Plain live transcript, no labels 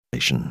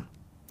station.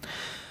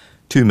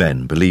 2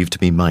 men believed to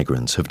be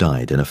migrants have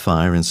died in a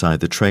fire inside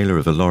the trailer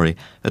of a lorry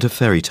at a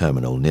ferry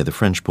terminal near the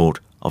French port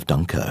of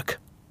Dunkirk.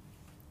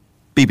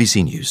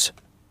 BBC News.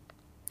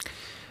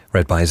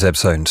 Read by Zeb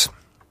Soanes.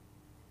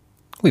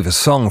 We've a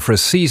song for a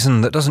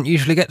season that doesn't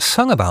usually get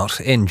sung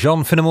about in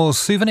John Finnemore's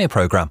Souvenir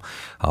programme.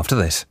 After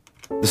this.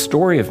 The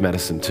story of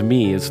medicine, to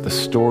me, is the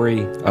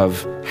story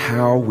of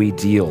how we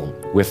deal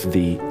with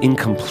the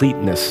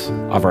incompleteness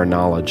of our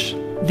knowledge.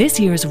 This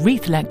year's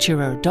Wreath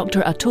lecturer,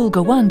 Dr. Atul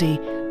Gawande,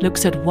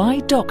 looks at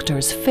why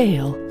doctors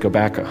fail. Go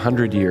back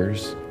 100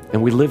 years,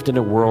 and we lived in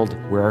a world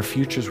where our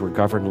futures were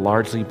governed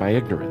largely by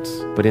ignorance.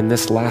 But in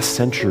this last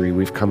century,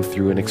 we've come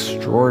through an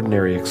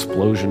extraordinary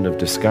explosion of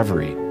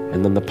discovery.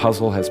 And then the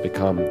puzzle has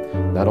become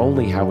not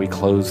only how we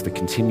close the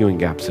continuing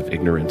gaps of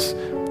ignorance,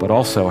 but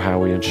also how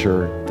we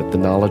ensure that the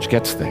knowledge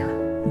gets there.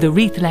 The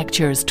Wreath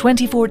Lectures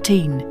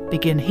 2014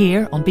 begin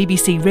here on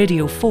BBC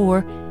Radio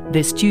 4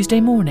 this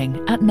Tuesday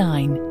morning at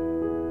 9.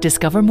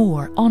 Discover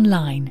more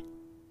online.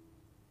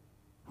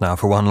 Now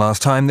for one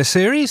last time this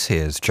series,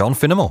 here's John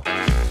Finnemore.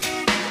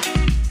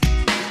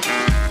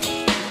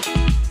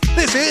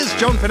 This is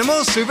John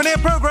Finnemore's Souvenir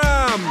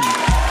programme.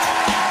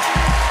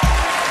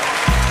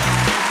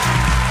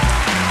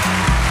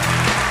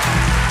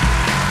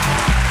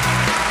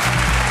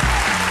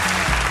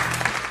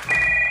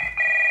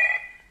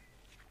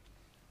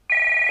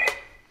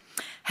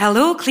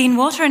 Hello, Clean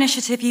Water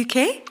Initiative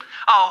UK.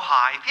 Oh,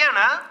 hi,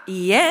 Fiona.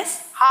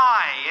 Yes.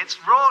 Hi, it's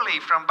Rawley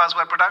from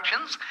Buzzword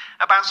Productions.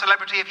 About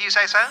celebrity, if you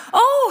say so.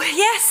 Oh,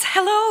 yes,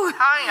 hello.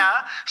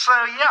 Hiya. So,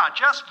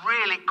 just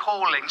really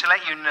calling to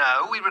let you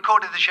know we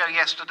recorded the show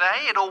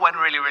yesterday. It all went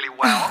really, really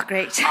well. Oh,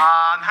 great.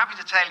 I'm happy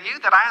to tell you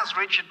that as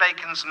Richard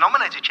Bacon's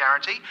nominated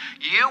charity,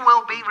 you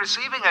will be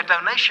receiving a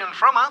donation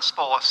from us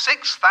for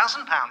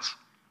 £6,000.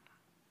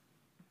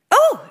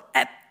 Oh,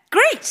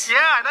 great. Yeah,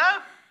 I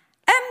know.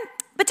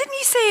 But didn't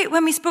you say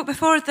when we spoke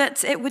before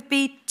that it would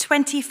be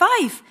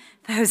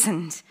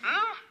 25,000?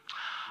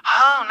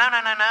 Oh,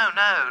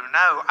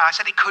 no. I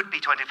said it could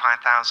be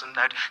 25,000.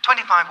 No,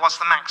 25 was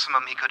the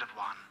maximum he could have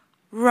won.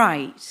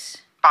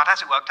 Right. But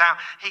as it worked out,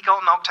 he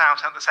got knocked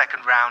out at the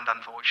second round,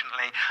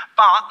 unfortunately.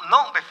 But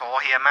not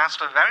before he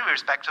amassed a very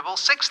respectable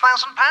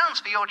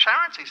 £6,000 for your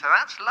charity, so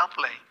that's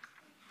lovely.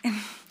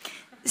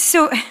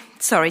 So,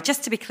 sorry,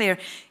 just to be clear,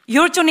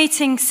 you're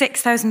donating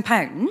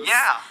 £6,000?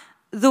 Yeah.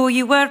 Though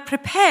you were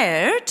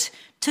prepared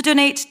to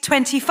donate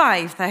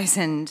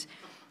 25,000.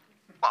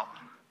 Well,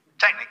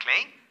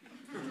 technically.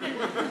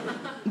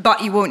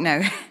 But you won't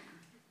now.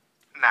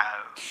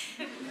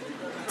 No.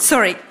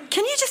 Sorry,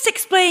 can you just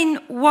explain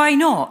why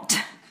not?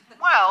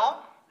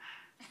 Well,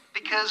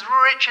 because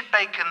Richard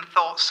Bacon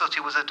thought Sooty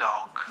was a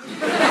dog.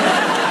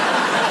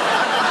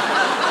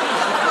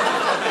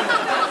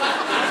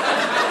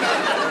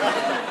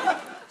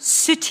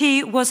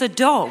 Sooty was a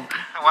dog?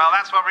 Well,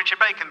 that's what Richard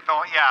Bacon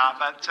thought, yeah,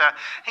 but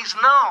he's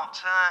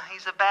not.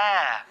 He's a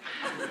bear.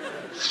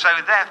 So,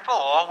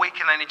 therefore, we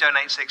can only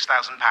donate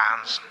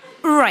 £6,000.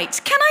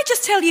 Right. Can I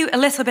just tell you a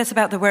little bit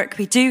about the work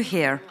we do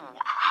here?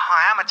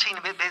 I am a teeny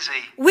bit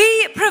busy.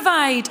 We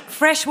provide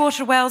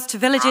freshwater wells to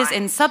villages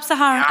in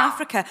sub-Saharan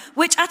Africa,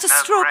 which at a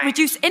stroke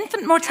reduce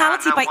infant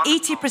mortality by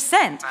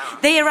 80%.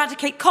 They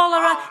eradicate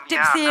cholera,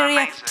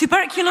 diphtheria,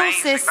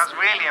 tuberculosis. Amazing. That's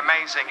really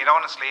amazing.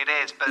 Honestly, it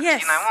is. But,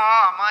 yes.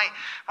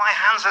 My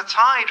hands are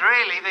tied,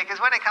 really, because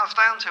when it comes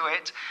down to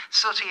it,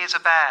 Sooty is a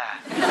bear.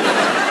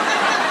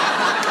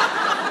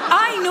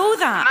 I know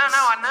that.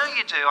 No, I know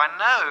you do, I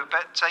know.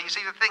 But you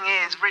see, the thing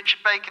is,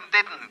 Richard Bacon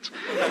didn't.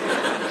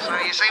 So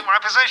you see my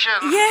position.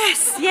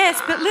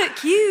 Yes, but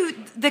look, you,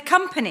 the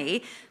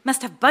company,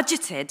 must have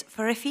budgeted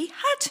for if he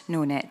had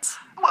known it.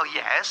 Well,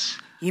 yes.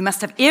 You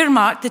must have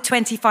earmarked the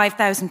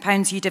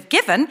 £25,000 you'd have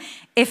given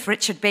if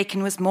Richard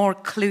Bacon was more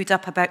clued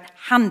up about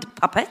hand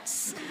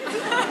puppets.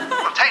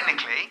 Well,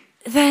 technically.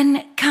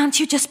 Then can't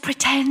you just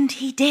pretend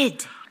he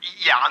did?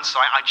 Yeah, I'm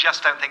sorry, I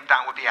just don't think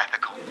that would be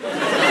ethical.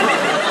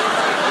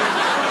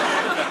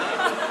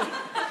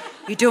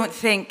 You don't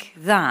think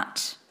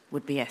that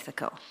would be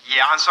ethical?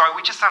 Yeah, I'm sorry,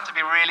 we just have to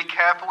be really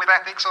careful with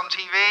ethics on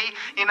TV,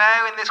 in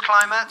this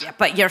climate. Yeah,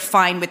 but you're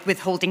fine with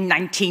withholding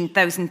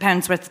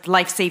 £19,000 worth of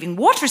life-saving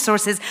water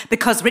sources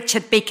because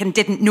Richard Bacon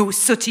didn't know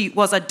Sooty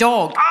was a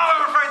dog. Oh,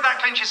 I'm afraid that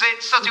clinches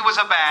it. Sooty was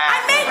a bear.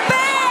 I meant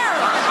bear!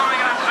 I'm sorry,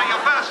 I'm going to have to take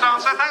your first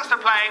answer. Thanks for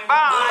playing. Bye.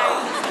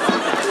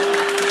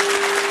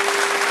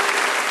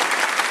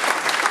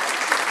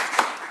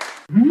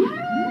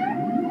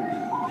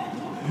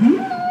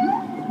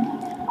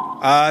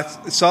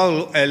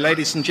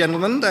 Ladies and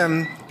gentlemen,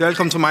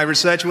 welcome to my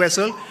research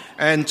vessel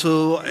and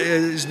to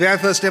the very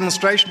first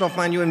demonstration of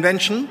my new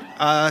invention,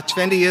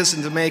 20 years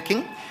in the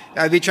making,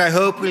 which I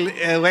hope will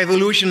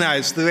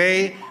revolutionize the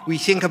way we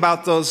think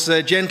about those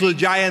gentle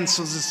giants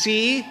of the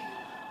sea,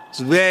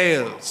 the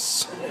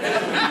whales.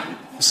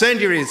 For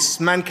centuries,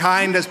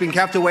 mankind has been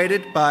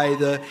captivated by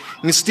the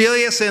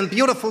mysterious and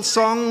beautiful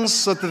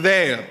songs of the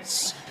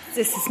whales.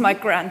 This is my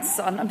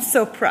grandson. I'm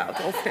so proud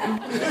of him.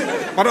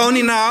 But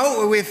only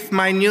now, with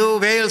my new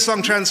whale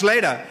song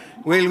translator,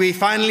 will we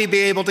finally be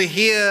able to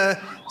hear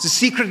the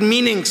secret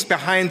meanings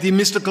behind the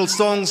mystical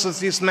songs of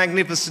these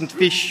magnificent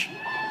fish.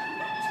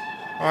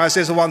 Or I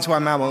say the ones who are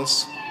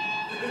mammals.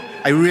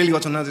 I really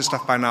ought to know this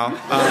stuff by now.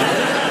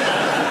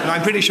 No,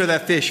 I'm pretty sure they're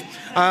fish.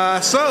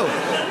 So,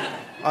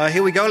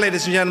 here we go,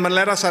 ladies and gentlemen.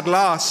 Let us at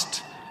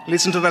last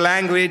listen to the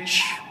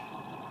language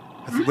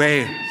of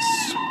whales.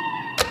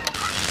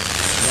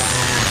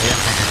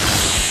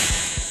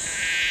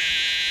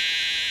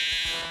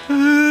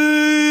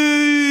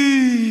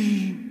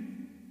 Hey!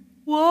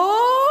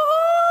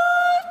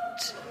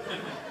 What?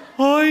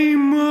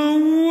 I'm a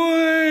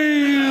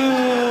whale!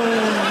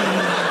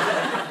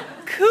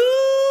 Cool!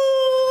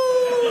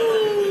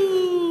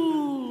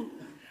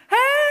 Hey!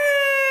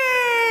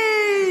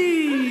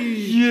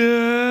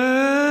 Yeah?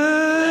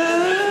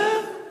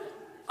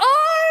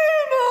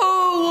 I'm a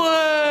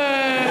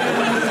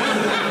whale!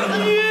 Hey!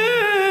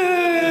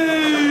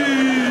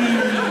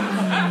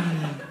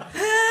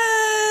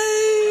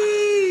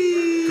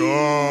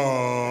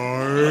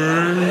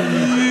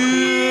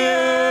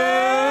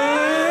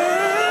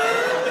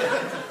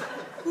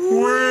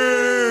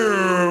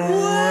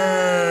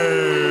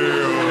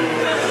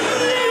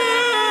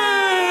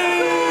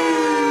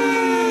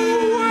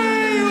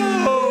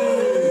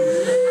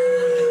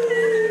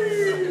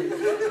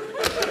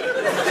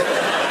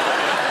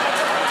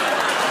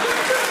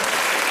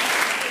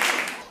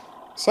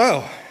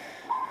 So,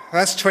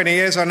 that's 20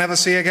 years I'll never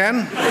see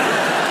again.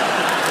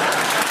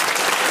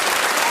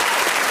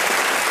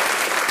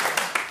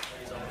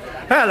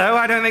 Hello,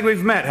 I don't think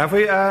we've met, have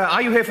we?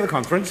 Are you here for the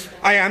conference?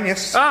 I am,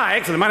 yes. Ah,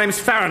 excellent. My name's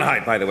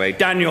Fahrenheit, by the way.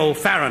 Daniel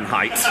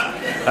Fahrenheit.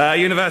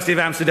 University of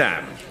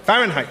Amsterdam.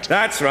 Fahrenheit.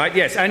 That's right,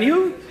 yes. And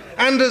you?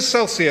 Anders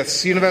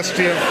Celsius,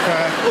 University of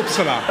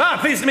Uppsala. Ah,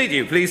 pleased to meet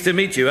you. Pleased to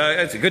meet you.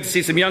 It's good to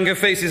see some younger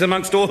faces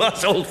amongst all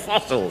us old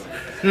fossils.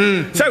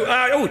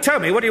 So,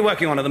 tell me, what are you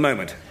working on at the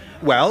moment?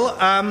 Well,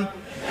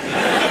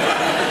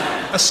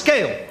 a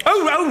scale.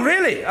 Oh,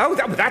 really? Oh,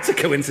 that's a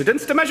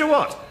coincidence. To measure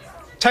what?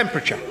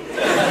 Temperature.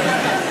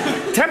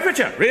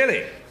 Temperature,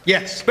 really?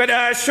 Yes. But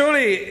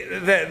surely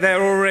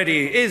there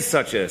already is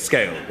such a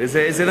scale, is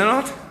there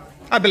not?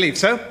 I believe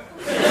so.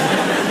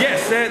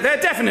 Yes,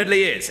 there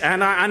definitely is,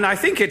 and I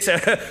think it's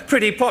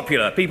pretty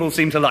popular. People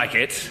seem to like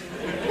it.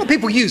 Well,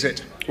 people use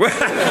it.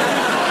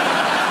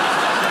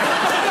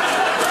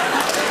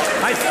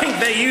 I think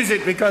they use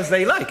it because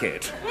they like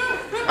it.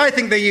 I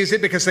think they use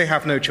it because they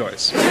have no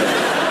choice.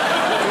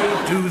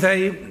 Do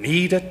they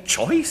need a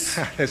choice?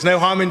 There's no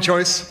harm in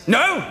choice.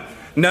 No?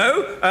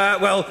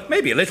 Well,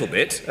 maybe a little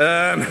bit.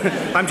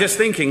 I'm just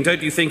thinking,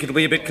 don't you think it'll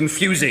be a bit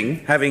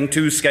confusing having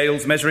two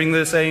scales measuring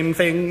the same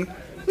thing?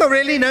 Not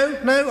really, no.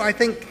 I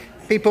think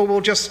people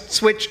will just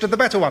switch to the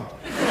better one.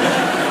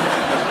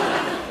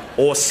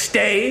 Or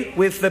stay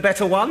with the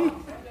better one?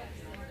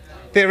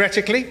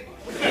 Theoretically.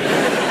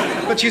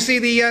 But you see,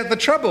 the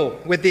trouble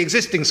with the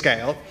existing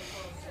scale,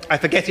 I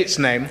forget its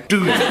name. Do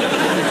you?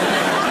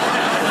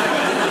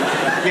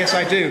 Yes,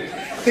 I do.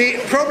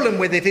 The problem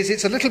with it is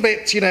it's a little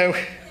bit,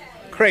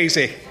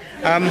 crazy.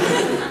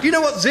 Do you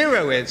know what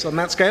 0 is on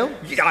that scale?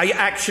 I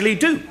actually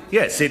do.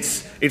 Yes,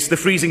 it's the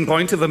freezing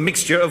point of a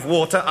mixture of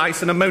water,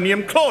 ice, and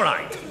ammonium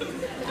chloride.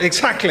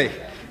 Exactly.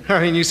 I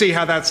mean, you see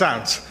how that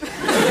sounds.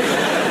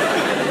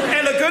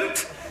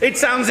 Elegant. It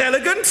sounds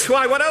elegant.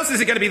 Why, what else is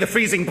it going to be the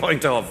freezing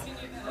point of?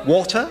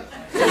 Water?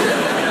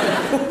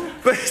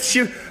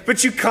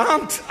 But you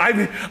can't.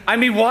 I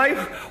mean, why?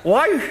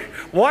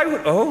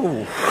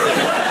 Oh.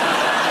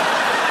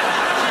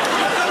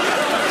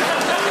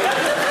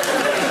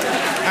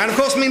 And of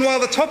course, meanwhile,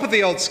 the top of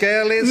the old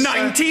scale is...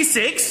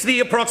 96,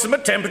 the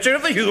approximate temperature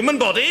of the human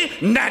body,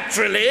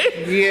 naturally.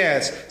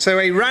 Yes, so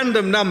a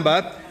random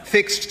number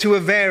fixed to a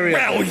variable.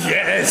 Well,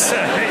 yes.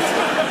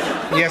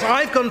 Yes,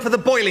 I've gone for the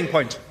boiling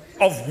point.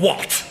 Of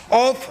what?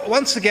 Of,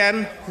 once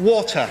again,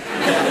 water.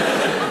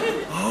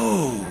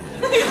 Oh.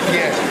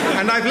 Yes,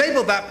 and I've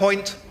labelled that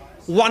point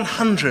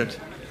 100.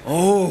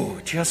 Oh,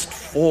 just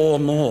 4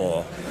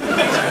 more.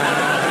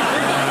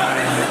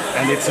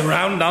 And it's a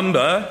round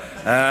number,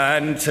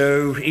 and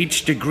so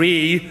each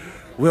degree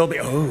will be...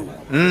 Oh.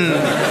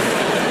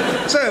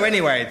 So,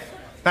 anyway,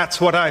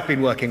 that's what I've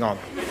been working on.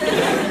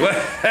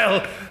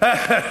 Well,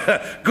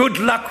 good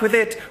luck with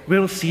it.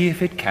 We'll see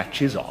if it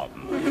catches on.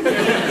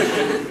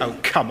 Oh,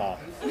 come on.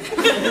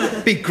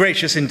 Be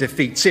gracious in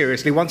defeat.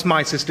 Seriously, once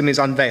my system is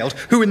unveiled,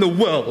 who in the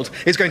world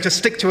is going to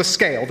stick to a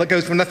scale that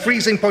goes from the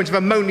freezing point of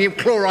ammonium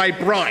chloride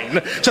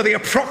brine to the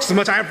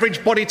approximate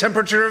average body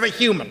temperature of a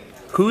human?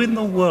 Who in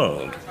the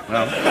world?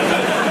 Well,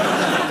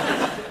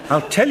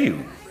 I'll tell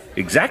you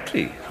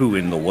exactly who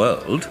in the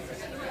world.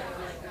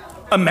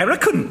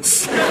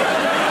 Americans. What?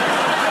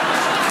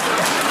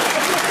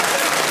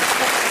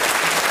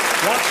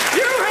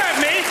 You heard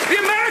me. The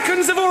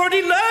Americans have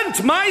already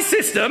learnt my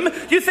system.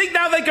 You think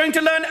now they're going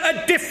to learn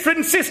a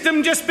different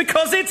system just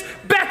because it's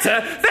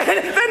better?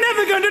 They're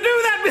never going to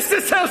do that, Mr.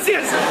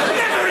 Celsius.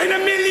 Never in a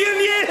million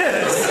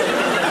years.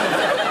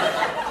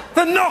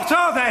 They're not,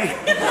 are they?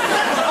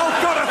 Oh,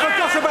 God, I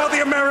forgot about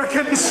the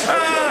Americans. Oh,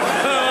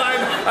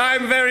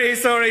 I'm very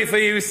sorry for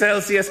you,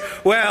 Celsius.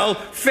 Well,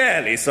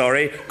 fairly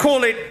sorry.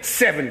 Call it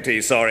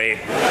 70 sorry.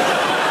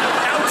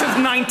 Out of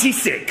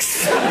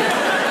 96.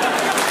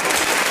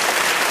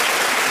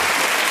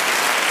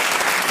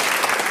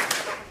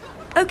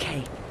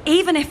 OK,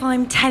 even if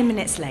I'm 10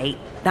 minutes late,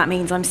 that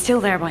means I'm still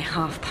there by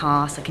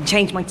past. I can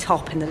change my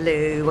top in the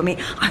loo. I mean,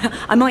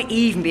 I might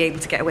even be able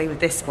to get away with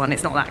this one.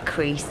 It's not that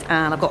creased.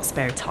 And I've got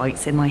spare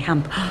tights in my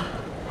hand...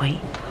 Wait,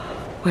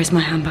 where's my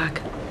handbag?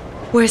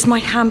 Where's my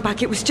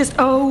handbag? It was just...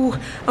 Oh,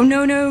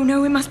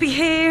 no, it must be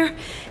here.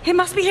 It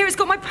must be here. It's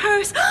got my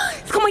purse.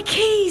 It's got my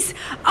keys.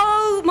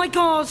 Oh, my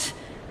God.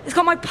 It's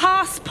got my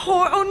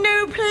passport. Oh,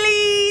 no,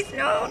 please.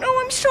 No,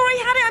 I'm sure I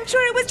had it. I'm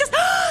sure it was just...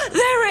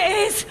 There it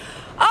is.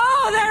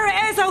 Oh, there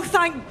it is. Oh,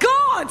 thank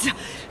God.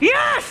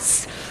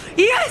 Yes,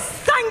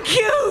 thank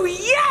you.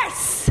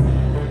 Yes.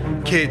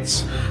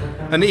 Kids,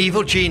 an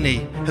evil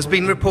genie has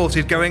been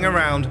reported going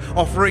around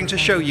offering to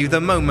show you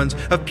the moment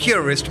of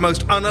purest,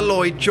 most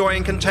unalloyed joy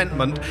and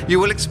contentment you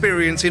will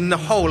experience in the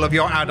whole of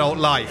your adult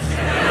life.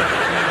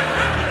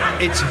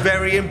 It's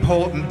very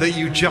important that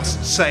you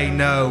just say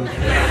no.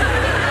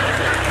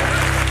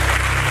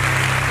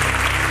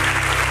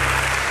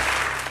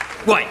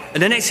 Right,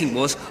 and the next thing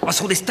was, I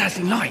saw this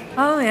dazzling light.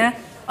 Oh, yeah.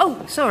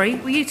 Oh, sorry,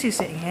 were you two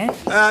sitting here?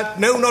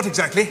 No, not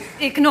exactly.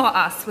 Ignore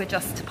us, we're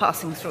just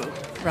passing through.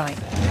 Right.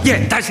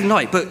 Yeah, dazzling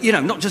light, but,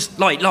 not just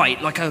light,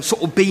 like a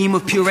sort of beam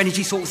of pure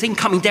energy sort of thing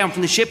coming down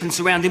from the ship and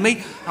surrounding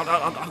me.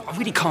 I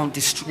really can't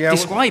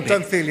describe it.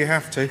 Don't feel you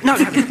have to. No,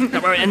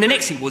 and the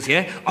next thing was,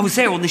 I was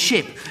there on the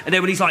ship, and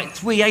there were these,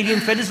 3 alien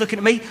fellas looking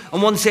at me,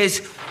 and one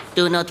says,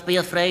 "Do not be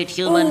afraid,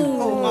 human."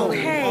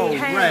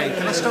 Hey, Ray,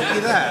 can I stop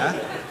you there?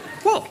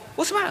 What?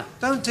 What's the matter?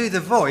 Don't do the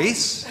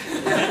voice,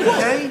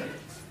 OK?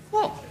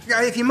 What?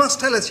 If you must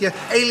tell us your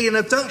alien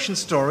abduction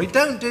story,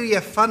 don't do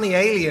your funny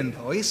alien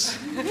voice.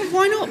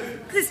 Why not?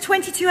 Because it's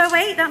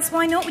 2208, that's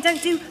why not. We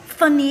don't do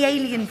funny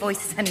alien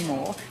voices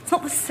anymore. It's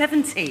not the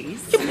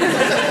 70s.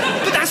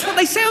 But that's what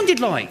they sounded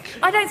like.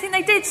 I don't think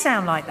they did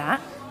sound like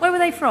that. Where were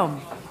they from?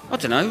 I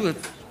don't know,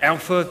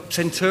 Alpha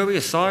Centauri,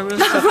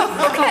 Osiris.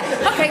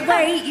 Okay,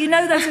 wait,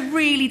 those are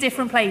really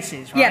different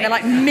places, right? Yeah, they're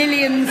like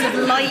millions of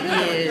light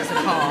years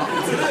apart.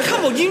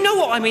 Come on, you know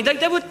what I mean.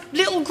 They were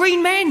little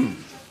green men.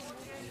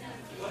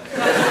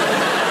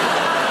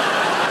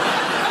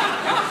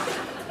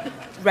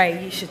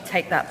 Ray, you should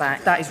take that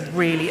back. That is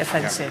really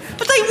offensive.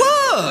 But they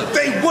were!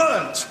 They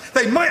weren't!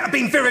 They might have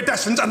been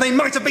viridescent and they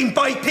might have been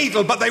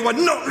bipedal, but they were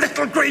not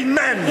little green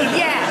men!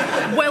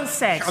 Yeah, well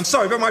said. I'm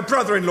sorry, but my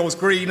brother-in-law's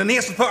green and he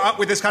has to put up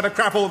with this kind of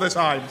crap all the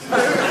time.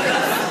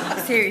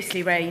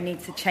 Seriously, Ray, you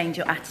need to change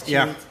your attitude.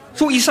 Yeah.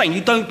 So what are you saying?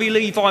 You don't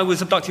believe I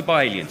was abducted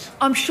by aliens?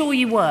 I'm sure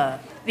you were.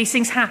 These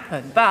things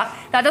happen, but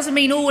that doesn't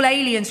mean all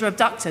aliens are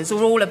abductors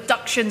or all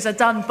abductions are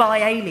done by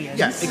aliens.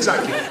 Yes,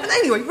 exactly. And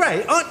anyway,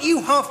 Ray, aren't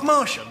you half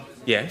Martian?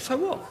 Yeah, so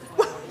what?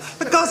 Well,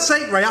 for God's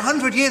sake, Ray,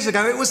 100 years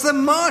ago it was the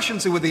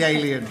Martians who were the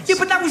aliens. Yeah,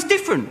 but that was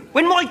different.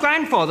 When my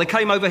grandfather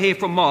came over here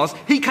from Mars,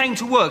 he came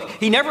to work.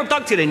 He never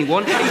abducted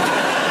anyone. Ray,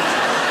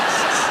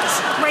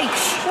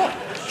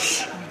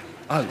 shh.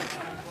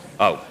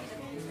 Oh.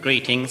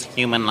 Greetings,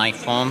 human life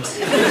forms.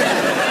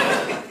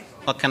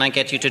 What can I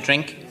get you to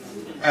drink?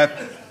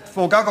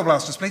 4 goggle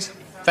blasters, please.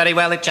 Very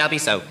well, it shall be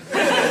so.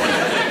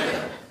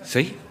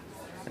 See?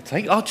 They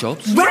take our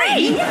jobs.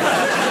 Ray!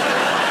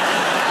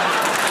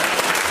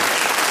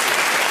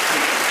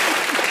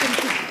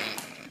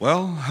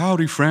 Well,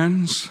 howdy,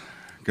 friends.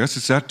 Guess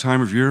it's that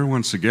time of year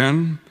once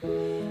again.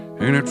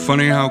 Ain't it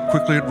funny how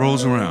quickly it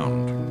rolls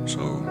around?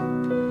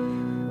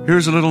 So,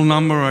 here's a little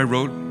number I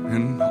wrote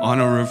in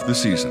honor of the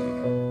season.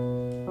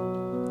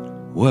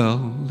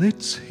 Well,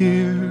 it's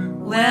here.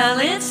 Well,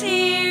 it's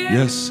here.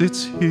 Yes,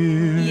 it's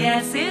here.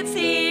 Yes, it's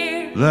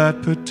here.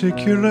 That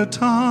particular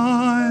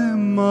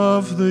time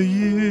of the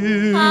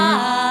year.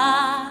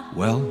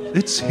 Well,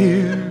 it's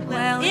here.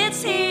 Well,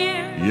 it's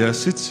here.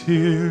 Yes, it's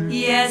here.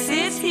 Yes,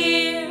 it's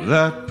here.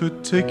 That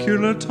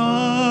particular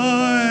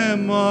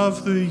time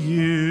of the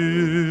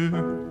year.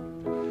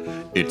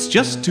 It's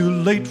just too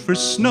late for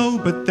snow,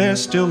 but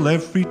there's still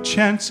every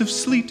chance of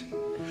sleet.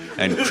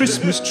 And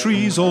Christmas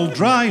trees all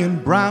dry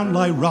and brown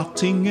lie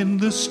rotting in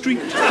the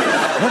street.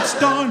 Let's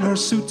don our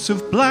suits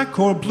of black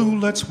or blue,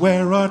 let's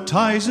wear our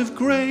ties of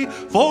grey.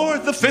 For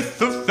the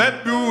 5th of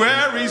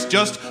February's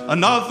just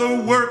another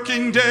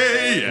working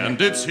day.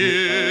 And it's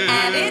here.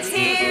 And it's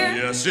here.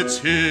 Yes, it's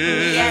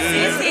here. Yes,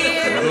 it's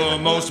here. The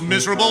most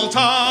miserable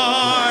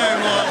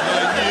time of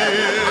the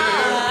year.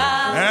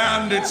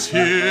 And it's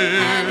here.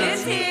 And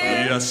it's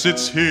here. Yes,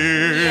 it's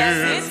here.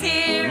 Yes, it's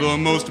here. The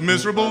most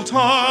miserable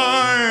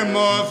time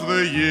of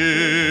the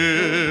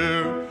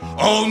year.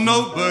 Oh,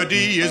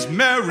 nobody is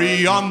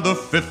merry on the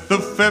 5th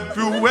of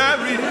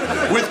February,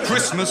 with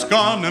Christmas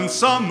gone and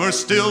summer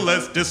still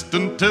as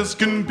distant as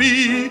can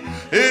be.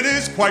 It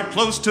is quite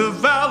close to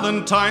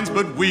Valentine's,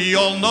 but we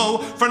all know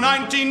for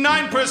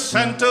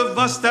 99% of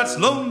us that's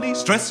lonely,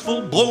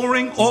 stressful,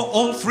 boring, or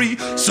all three.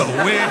 So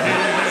we're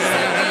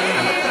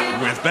here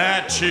with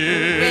bad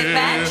cheer,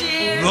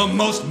 the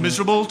most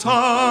miserable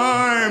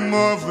time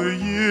of the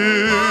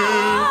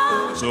year.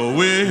 So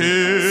we're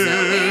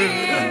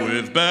here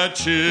with bad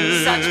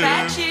cheer. Such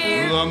bad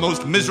cheer. The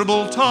most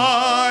miserable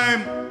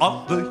time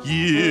of the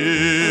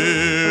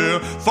year.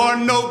 For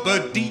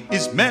nobody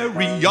is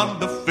merry on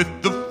the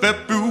 5th of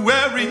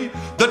February.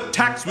 The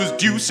tax was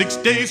due 6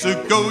 days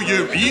ago.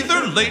 You're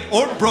either late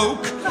or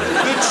broke.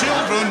 The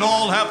children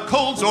all have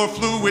colds or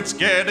flu. It's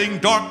getting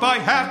dark by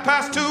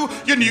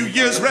 2:30. Your New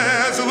Year's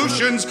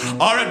resolutions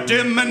are a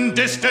dim and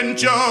distant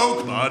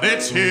joke. But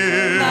it's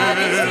here.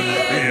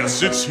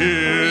 Yes, it's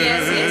here.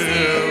 Yes, it's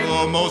here.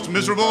 The most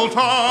miserable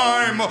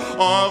time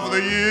of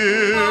the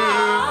year.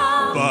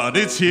 But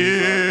it's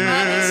here.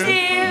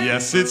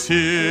 Yes, it's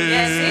here.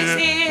 Yes,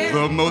 it's here.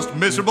 The most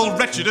miserable,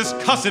 wretchedest,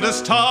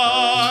 cussedest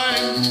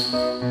time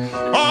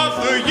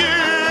of the year.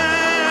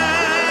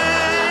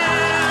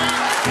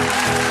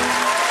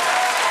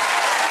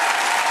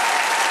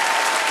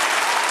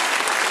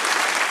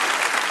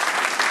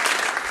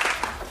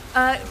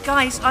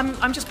 Guys,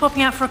 I'm just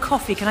popping out for a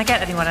coffee. Can I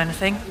get anyone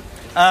anything?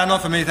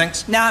 Not for me,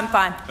 thanks. No, I'm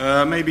fine.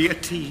 Maybe a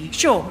tea.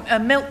 Sure.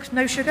 Milk,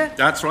 no sugar?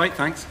 That's right,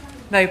 thanks.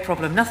 No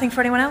problem. Nothing for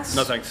anyone else?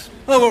 No, thanks.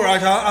 Oh, all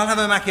right, I'll have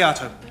a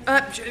macchiato.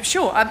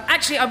 Sure.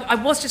 Actually, I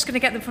was just going to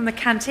get them from the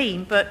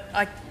canteen, but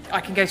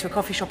I can go to a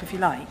coffee shop if you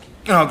like.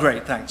 Oh,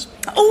 great, thanks.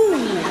 Oh,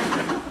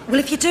 well,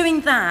 if you're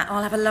doing that,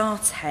 I'll have a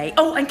latte.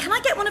 Oh, and can I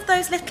get one of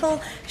those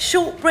little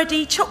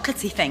shortbready,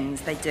 chocolatey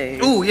things they do?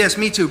 Oh, yes,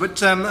 me too,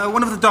 but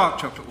one of the dark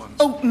chocolate ones.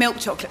 Oh, milk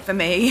chocolate for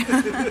me.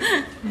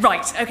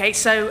 Right, okay,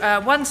 so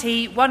one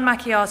tea, one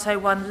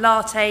macchiato, one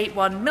latte,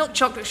 one milk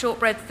chocolate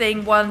shortbread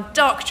thing, one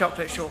dark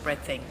chocolate shortbread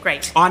thing.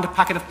 Great. And a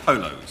packet of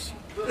polos.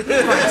 Right,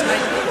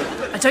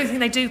 I don't think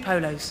they do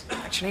polos,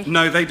 actually.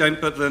 No, they don't,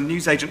 but the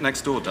newsagent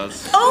next door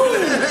does. Oh,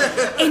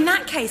 in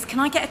that case, can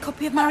I get a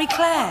copy of Marie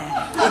Claire?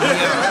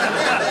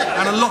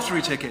 Yeah. And a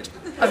lottery ticket.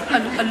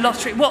 A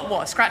lottery? What,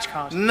 a scratch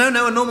card? No,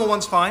 a normal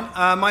one's fine.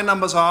 My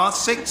numbers are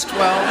 6,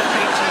 12, 18,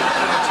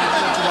 30,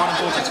 41 and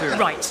 42.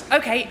 Right,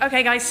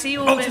 okay, guys, see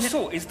you all in... just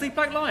thought, is the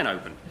Black Lion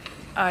open?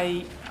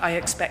 I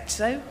expect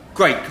so.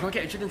 Great, can I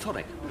get a gin and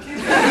tonic?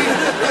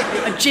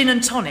 A gin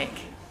and tonic?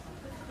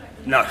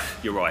 No,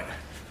 you're right.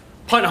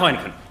 Pint of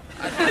Heineken.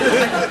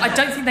 I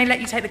don't think they let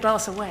you take the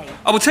glass away.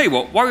 I will tell you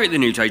what, while you're at the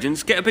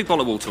newsagents, get a big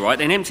bottle of water, right,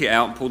 then empty it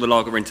out and pour the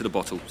lager into the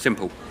bottle.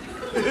 Simple.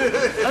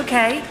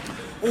 Okay.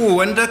 Oh,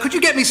 and could you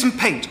get me some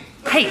paint?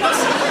 Paint?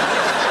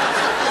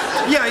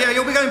 Yeah,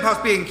 you'll be going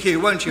past B&Q,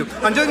 won't you?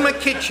 I'm doing my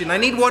kitchen. I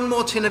need one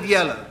more tin of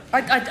yellow.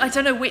 I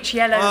don't know which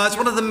yellow... It's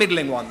one of the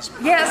middling ones.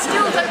 Yeah, I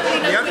still don't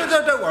really know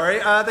Yeah, don't worry.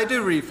 They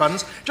do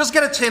refunds. Just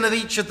get a tin of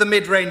each of the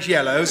mid-range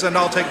yellows and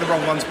I'll take the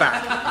wrong ones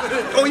back.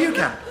 Or you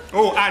can.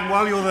 Oh, and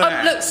while you're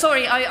there... look,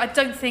 sorry, I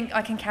don't think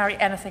I can carry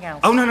anything else.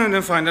 Oh,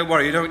 no, fine, don't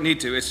worry, you don't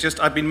need to. It's just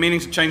I've been meaning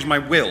to change my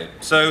will.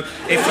 So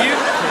if you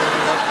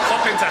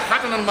pop into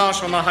Haddon and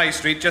Marsh on the High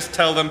Street, just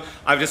tell them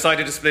I've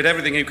decided to split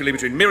everything equally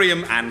between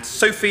Miriam and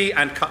Sophie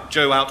and cut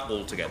Joe out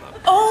altogether.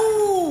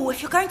 Oh,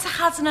 if you're going to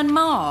Haddon and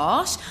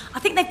Marsh, I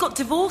think they've got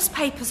divorce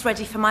papers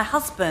ready for my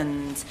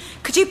husband.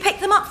 Could you pick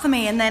them up for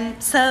me and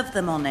then serve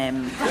them on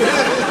him?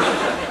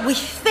 We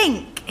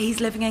think he's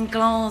living in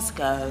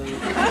Glasgow.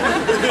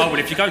 Oh, well,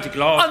 if you go to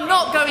Glasgow... I'm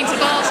not going to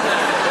Glasgow.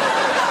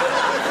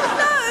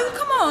 No,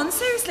 come on,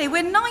 seriously,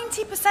 we're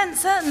 90%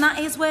 certain that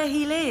is where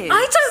he lives.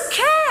 I don't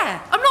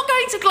care. I'm not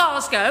going to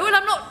Glasgow, and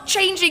I'm not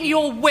changing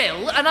your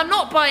will, and I'm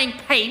not buying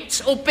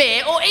paint or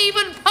beer or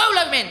even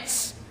polo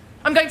mints.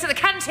 I'm going to the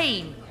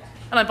canteen,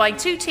 and I'm buying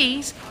 2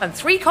 teas and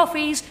 3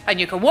 coffees, and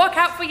you can work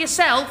out for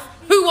yourself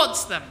who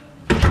wants them.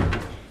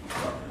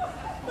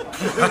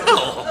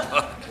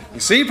 You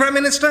see, Prime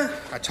Minister?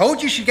 I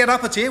told you she'd get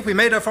uppity if we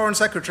made her Foreign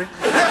Secretary.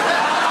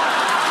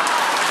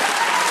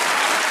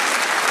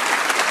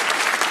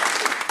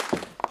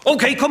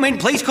 OK, come in,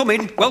 please come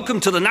in. Welcome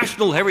to the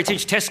National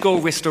Heritage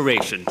Tesco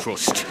Restoration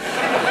Trust.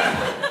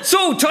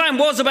 So, time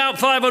was about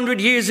 500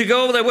 years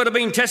ago. There would have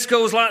been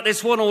Tesco's like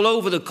this one all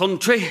over the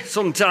country,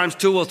 sometimes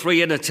 2 or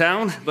 3 in a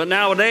town. But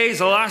nowadays,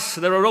 alas,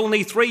 there are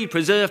only 3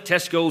 preserved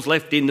Tesco's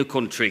left in the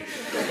country.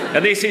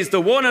 And this is the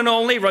one and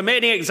only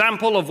remaining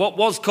example of what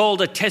was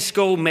called a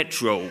Tesco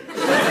Metro.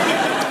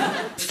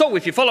 So,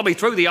 if you follow me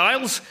through the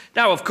aisles...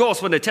 Now, of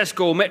course, when the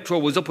Tesco Metro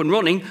was up and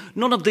running,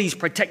 none of these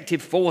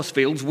protective force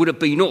fields would have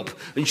been up,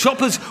 and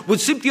shoppers would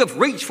simply have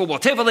reached for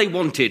whatever they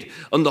wanted,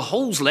 and the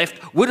holes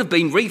left would have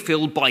been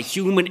refilled by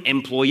human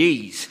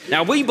employees.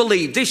 Now, we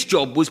believe this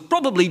job was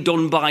probably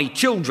done by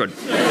children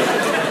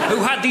who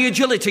had the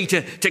agility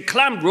to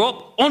clamber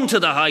up onto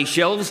the high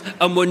shelves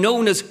and were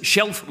known as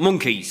shelf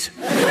monkeys.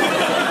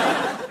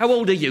 How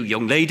old are you,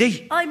 young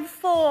lady? I'm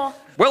 4.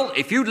 Well,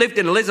 if you'd lived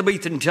in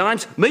Elizabethan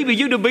times, maybe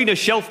you'd have been a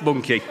shelf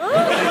monkey.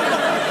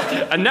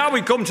 And now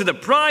we come to the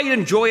pride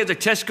and joy of the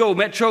Tesco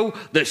Metro,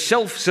 the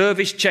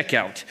self-service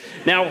checkout.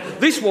 Now,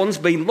 this one's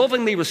been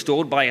lovingly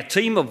restored by a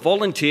team of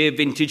volunteer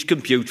vintage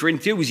computer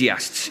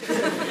enthusiasts.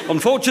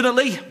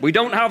 Unfortunately, we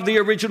don't have the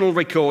original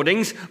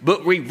recordings,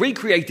 but we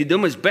recreated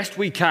them as best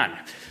we can.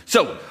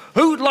 So,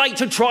 who'd like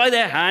to try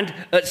their hand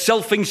at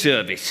selfing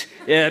service?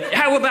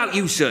 How about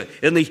you, sir,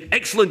 in the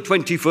excellent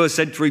 21st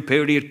century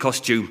period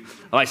costume?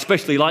 I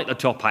especially like the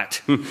top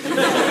hat. No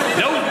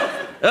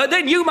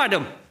Then you,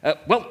 madam.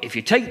 Well, if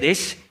you take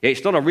this,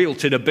 it's not a real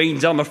tin of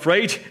beans, I'm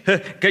afraid, in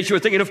case you were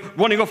thinking of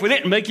running off with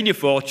it and making your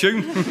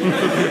fortune.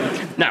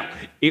 Now,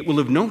 it will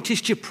have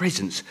noticed your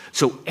presence,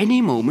 so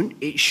any moment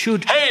it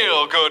should...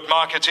 Hail, good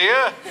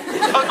marketeer.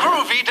 A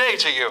groovy day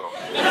to you.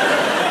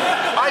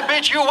 I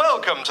bid you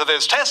welcome to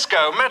this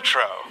Tesco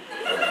Metro.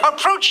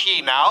 Approach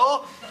ye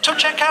now to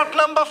check out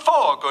number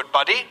 4, good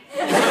buddy.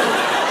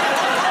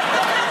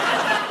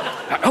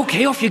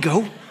 OK, off you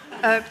go.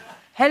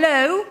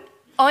 Hello,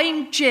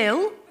 I'm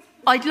Jill.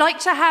 I'd like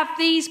to have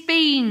these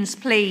beans,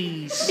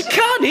 please. I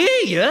can't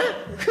hear you.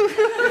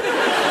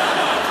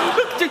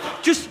 Look,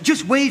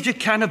 just wave your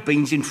can of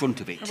beans in front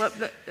of it.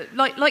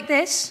 Like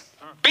this?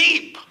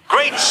 Beep!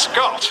 Great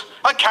Scott!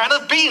 A can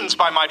of beans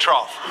by my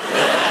trough.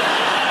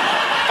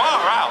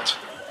 Far out.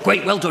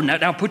 Great, well done.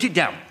 Now put it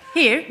down.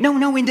 Here?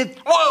 No, in the...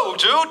 Whoa,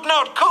 dude,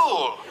 not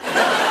cool.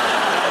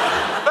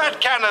 That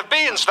can of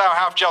beans thou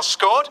have just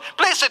scored,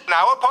 place it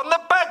now upon the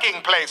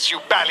bagging place, you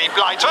bally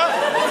blighter.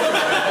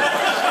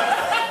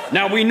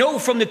 Now, we know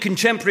from the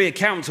contemporary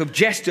accounts of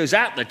jesters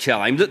at the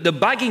time that the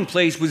bagging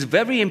place was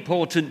very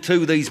important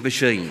to these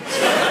machines.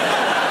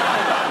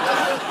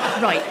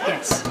 Right,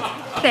 yes.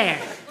 There.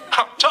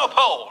 Top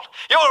hole.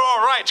 You're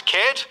all right,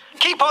 kid.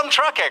 Keep on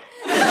trucking.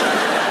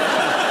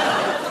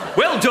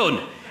 Well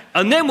done.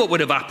 And then what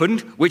would have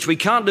happened, which we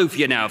can't do for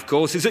you now, of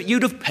course, is that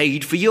you'd have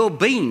paid for your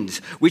beans,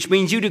 which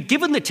means you'd have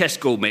given the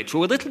Tesco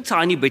Metro a little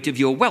tiny bit of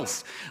your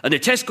wealth. And the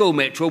Tesco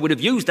Metro would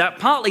have used that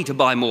partly to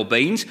buy more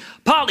beans,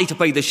 partly to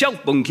pay the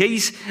shelf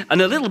bunkies,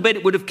 and a little bit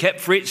it would have kept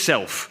for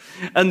itself.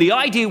 And the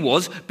idea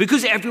was,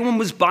 because everyone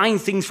was buying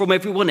things from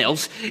everyone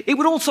else, it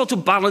would all sort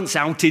of balance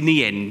out in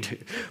the end.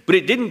 But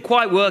it didn't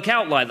quite work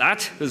out like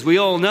that, as we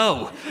all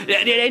know.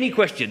 Any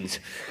questions?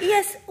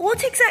 Yes,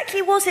 what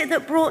exactly was it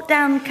that brought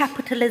down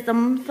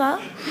capitalism, sir?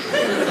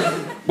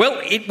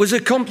 Well, it was a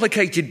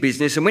complicated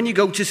business, and when you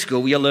go to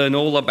school, you learn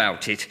all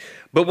about it.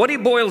 But what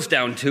it boils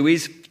down to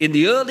is, in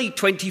the early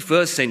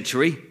 21st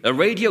century, a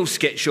radio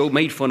sketch show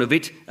made fun of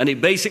it, and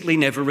it basically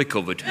never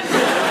recovered.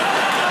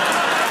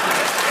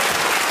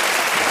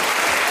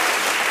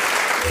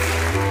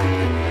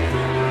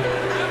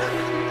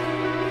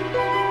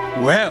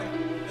 Well,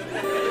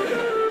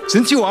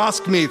 since you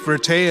ask me for a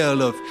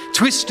tale of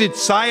twisted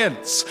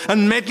science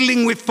and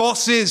meddling with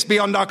forces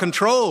beyond our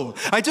control,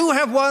 I do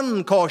have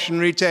one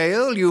cautionary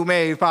tale you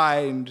may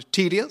find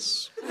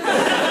tedious.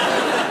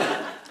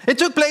 It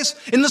took place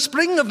in the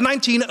spring of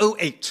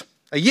 1908,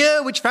 a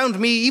year which found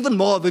me even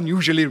more than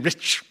usually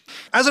rich.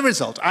 As a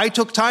result, I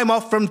took time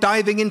off from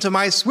diving into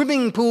my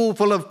swimming pool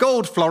full of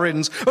gold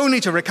florins, only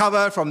to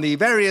recover from the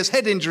various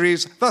head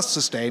injuries thus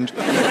sustained,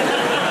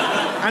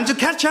 and to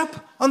catch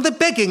up on the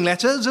begging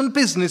letters and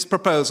business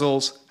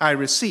proposals I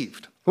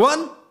received.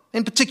 One,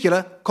 in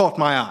particular, caught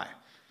my eye.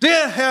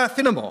 Dear Herr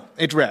Finnemore,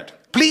 it read,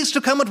 please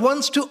to come at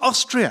once to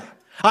Austria.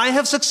 I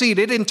have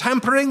succeeded in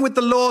tampering with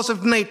the laws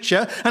of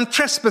nature and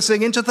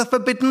trespassing into the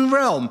forbidden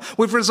realm,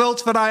 with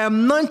results that I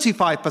am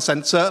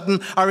 95%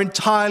 certain are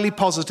entirely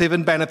positive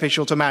and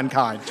beneficial to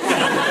mankind.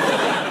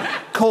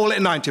 Call it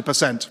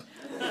 90%.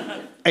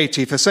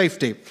 80 for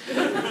safety.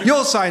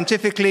 Yours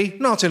scientifically,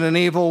 not in an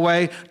evil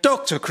way,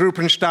 Dr.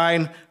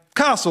 Krupenstein,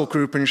 Castle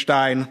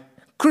Krupenstein,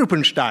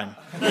 Krupenstein.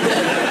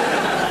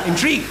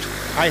 Intrigued,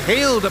 I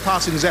hailed a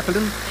passing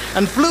Zeppelin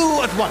and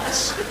flew at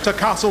once to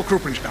Castle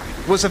Krupenstein.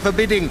 It was a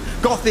forbidding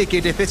Gothic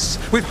edifice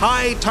with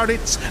high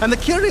turrets and the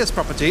curious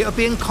property of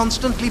being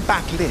constantly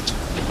backlit.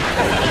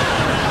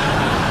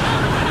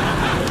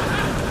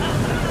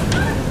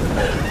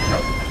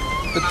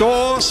 The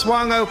door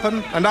swung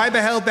open, and I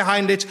beheld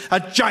behind it a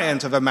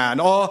giant of a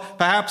man, or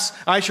perhaps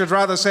I should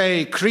rather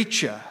say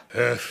creature.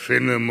 Herr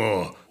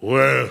Finnemore,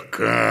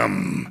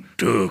 welcome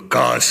to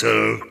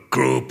Castle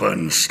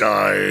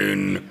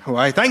Krupenstein.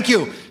 Why, thank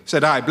you,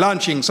 said I,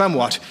 blanching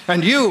somewhat.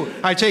 And you,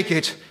 I take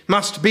it,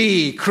 must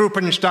be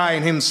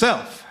Krupenstein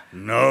himself.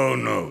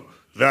 No,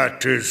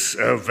 that is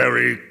a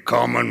very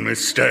common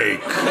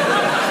mistake.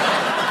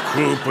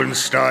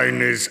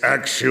 Krupenstein is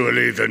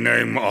actually the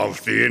name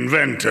of the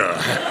inventor.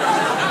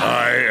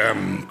 I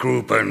am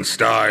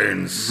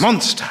Krupenstein's...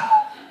 monster.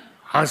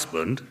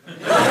 Husband?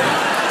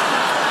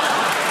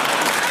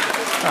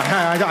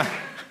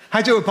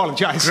 I do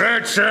apologize.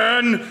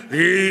 Gretchen,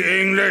 the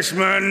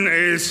Englishman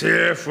is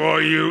here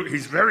for you.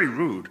 He's very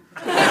rude.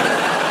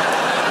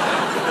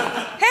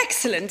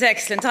 Excellent.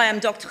 I am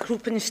Dr.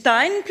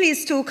 Krupenstein.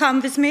 Please to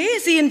come with me.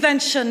 The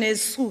invention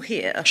is through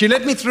here. She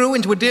led me through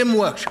into a dim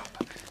workshop.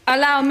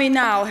 Allow me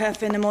now, Herr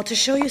Finnemore, to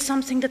show you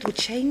something that will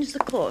change the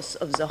course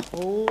of the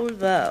whole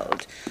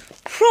world.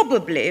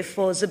 Probably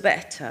for the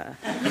better.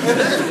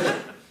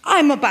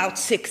 I'm about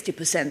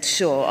 60%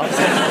 sure of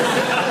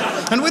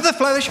that. And with a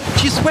flourish,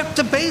 she swept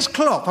a base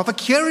cloth off a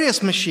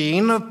curious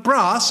machine of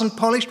brass and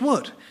polished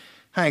wood.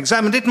 I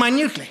examined it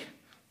minutely.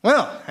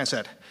 Well, I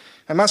said,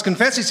 I must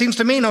confess it seems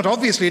to me not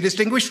obviously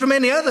distinguished from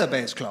any other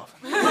base cloth.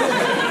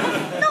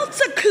 Not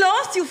the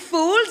cloth, you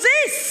fool.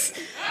 This!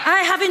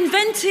 I have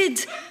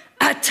invented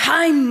a A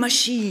time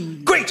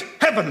machine. Great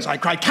heavens, I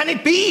cried. Can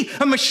it be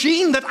a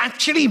machine that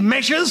actually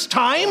measures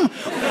time?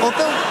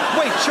 Although,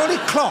 wait, surely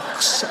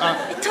clocks...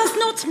 It does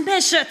not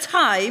measure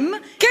time.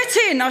 Get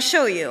in, I'll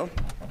show you.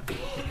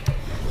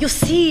 You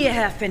see,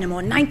 Herr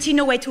Finnemore,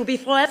 1908 will be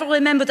forever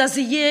remembered as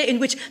the year in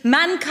which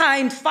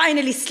mankind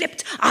finally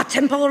slipped our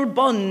temporal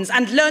bonds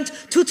and learnt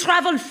to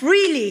travel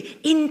freely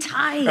in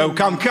time. Oh,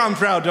 come,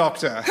 Frau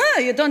Doctor.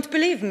 You don't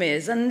believe me,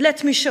 then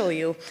let me show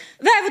you.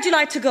 Where would you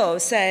like to go,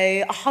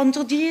 say,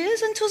 100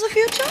 years into the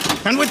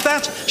future? And with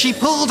that, she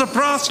pulled a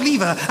brass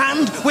lever,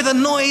 and with a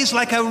noise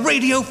like a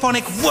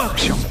radiophonic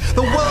workshop,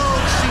 the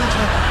world seemed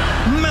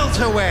to melt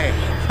away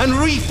and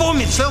reform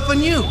itself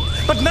anew.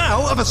 But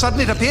now, of a sudden,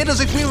 it appeared as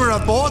if we were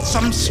aboard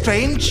some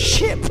strange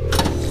ship.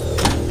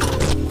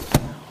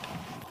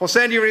 For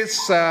centuries,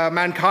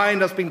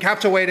 mankind has been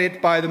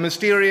captivated by the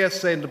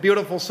mysterious and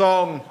beautiful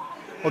song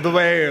of the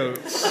whales.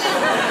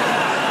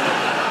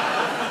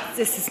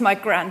 This is my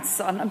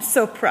grandson. I'm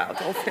so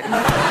proud of him.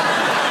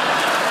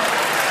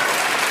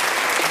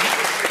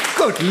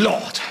 Good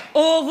Lord.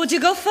 Or would you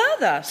go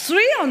further?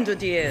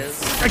 300 years.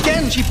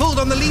 Again, she pulled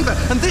on the lever,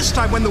 and this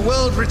time when the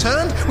world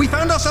returned, we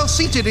found ourselves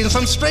seated in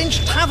some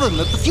strange tavern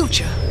of the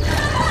future.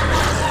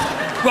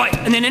 Right,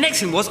 and then the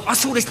next thing was, I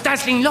saw this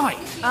dazzling light.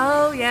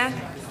 Oh, yeah.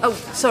 Oh,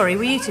 sorry,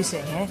 were you two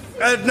sitting here?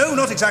 No,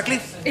 not exactly.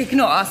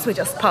 Ignore us, we're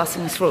just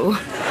passing through.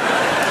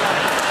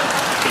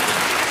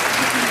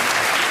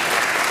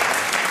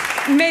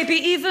 Maybe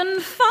even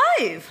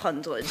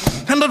 500.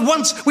 And at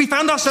once, we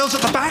found ourselves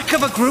at the back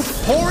of a group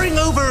poring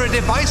over a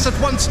device at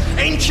once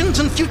ancient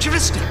and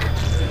futuristic.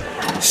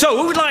 So,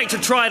 who would like to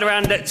try it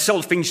around at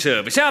Solfing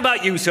service? How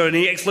about you, sir, in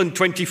the excellent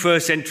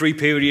 21st century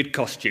period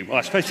costume? I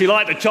especially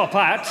like the top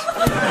hat.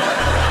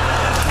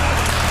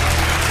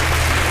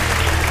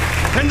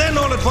 And then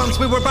all at once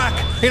we were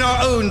back in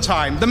our own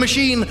time, the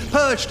machine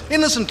perched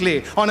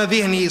innocently on a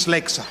Viennese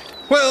lakeside.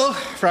 Well,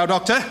 Frau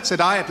Doctor, said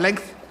I at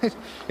length,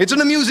 it's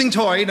an amusing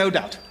toy, no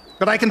doubt.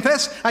 But I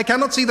confess I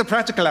cannot see the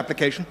practical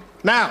application.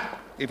 Now,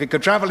 if it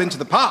could travel into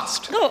the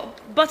past... Oh,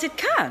 but it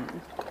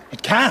can.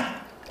 It can?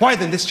 Why,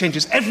 then this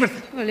changes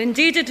everything. Well,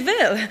 indeed it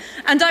will.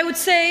 And I would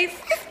say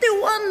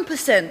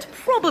 51%,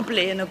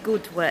 probably in a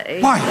good way.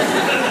 Why?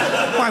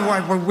 Why,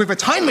 with a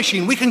time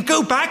machine, we can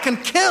go back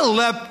and kill,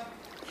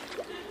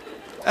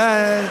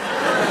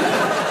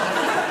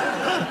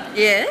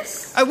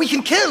 Yes? We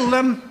can kill,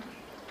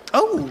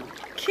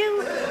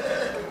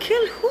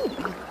 Kill who?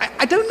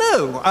 I don't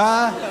know.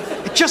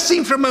 It just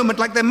seemed for a moment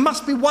like there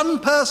must be one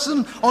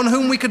person on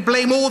whom we could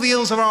blame all the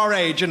ills of our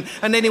age, and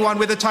anyone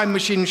with a time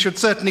machine should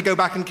certainly go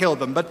back and kill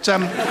them. But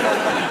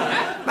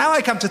now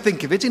I come to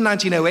think of it, in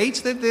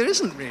 1908, there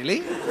isn't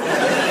really.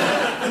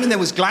 I mean, there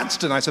was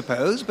Gladstone, I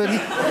suppose, but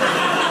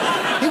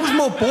he was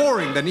more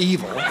boring than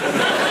evil.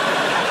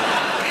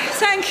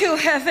 Thank you,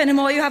 Herr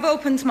Finnemore. You have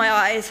opened my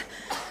eyes.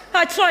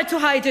 I tried to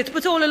hide it,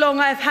 but all along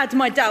I've had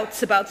my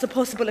doubts about the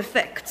possible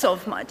effects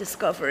of my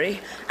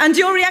discovery. And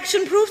your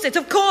reaction proves it.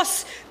 Of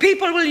course,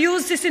 people will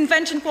use this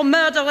invention for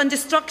murder and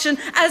destruction,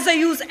 as they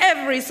use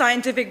every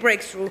scientific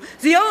breakthrough.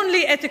 The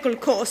only ethical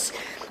course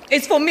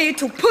is for me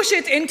to push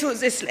it into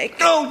this lake.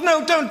 Oh,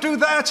 no, don't do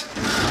that!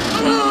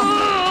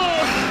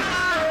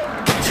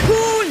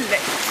 Too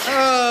late.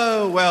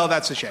 Oh, well,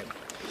 that's a shame.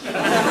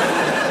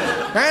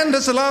 And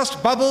as the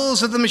last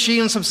bubbles of the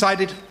machine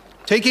subsided,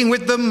 taking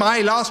with them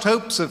my last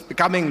hopes of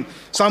becoming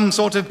some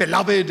sort of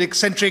beloved,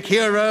 eccentric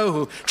hero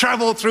who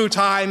travelled through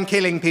time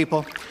killing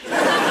people.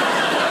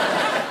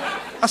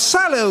 A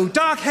sallow,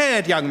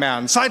 dark-haired young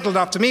man sidled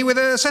up to me with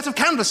a set of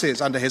canvases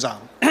under his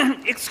arm.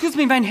 Excuse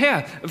me, mein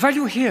Herr, while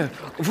you're here,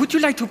 would you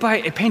like to buy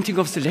a painting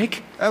of the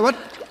lake? What?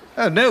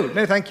 Oh, no,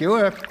 thank you.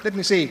 Let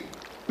me see.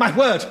 My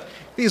word,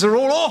 these are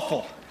all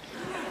awful.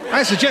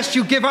 I suggest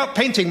you give up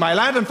painting, my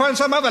lad, and find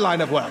some other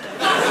line of work.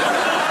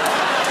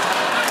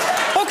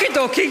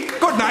 Okie-dokie.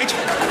 Good night.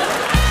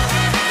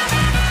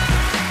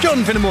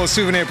 John Finnemore's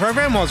Souvenir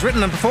programme was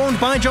written and performed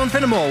by John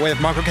Finnemore with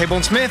Margaret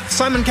Cabourn-Smith,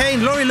 Simon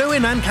Kane, Laurie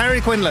Lewin and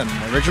Carrie Quinlan.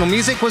 Original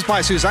music was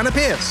by Susanna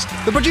Pierce.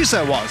 The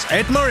producer was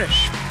Ed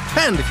Morish.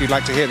 And if you'd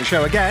like to hear the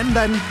show again,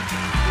 then...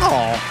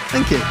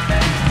 thank you.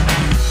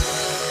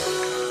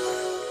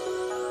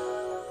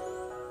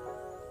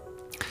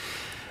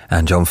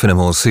 And John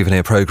Finnemore's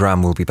Souvenir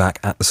programme will be back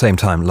at the same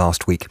time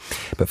last week.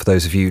 But for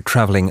those of you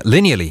travelling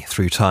linearly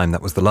through time,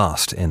 that was the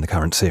last in the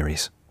current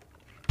series.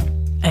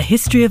 A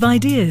History of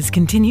Ideas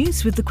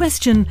continues with the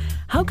question,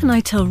 how can I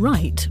tell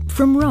right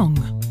from wrong?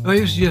 Are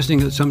you suggesting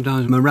that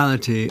sometimes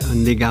morality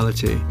and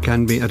legality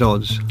can be at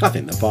odds? I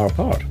think they're far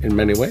apart in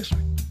many ways.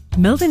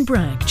 Melvyn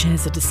Bragg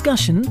chairs a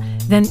discussion,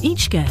 then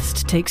each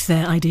guest takes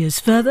their ideas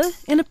further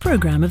in a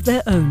programme of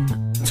their own.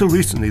 Until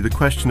recently, the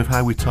question of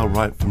how we tell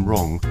right from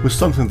wrong was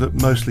something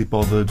that mostly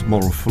bothered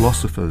moral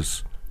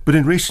philosophers. But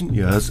in recent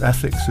years,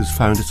 ethics has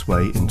found its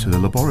way into the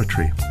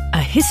laboratory.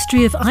 A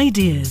History of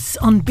Ideas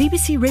on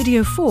BBC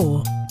Radio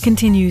 4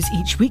 continues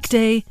each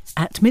weekday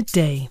at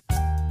midday.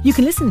 You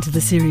can listen to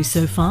the series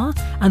so far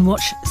and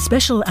watch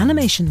special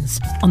animations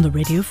on the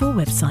Radio 4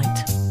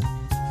 website.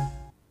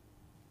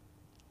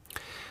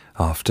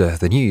 After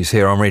the news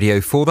here on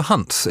Radio 4, the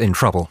Hunt's in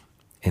trouble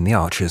in the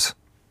Archers.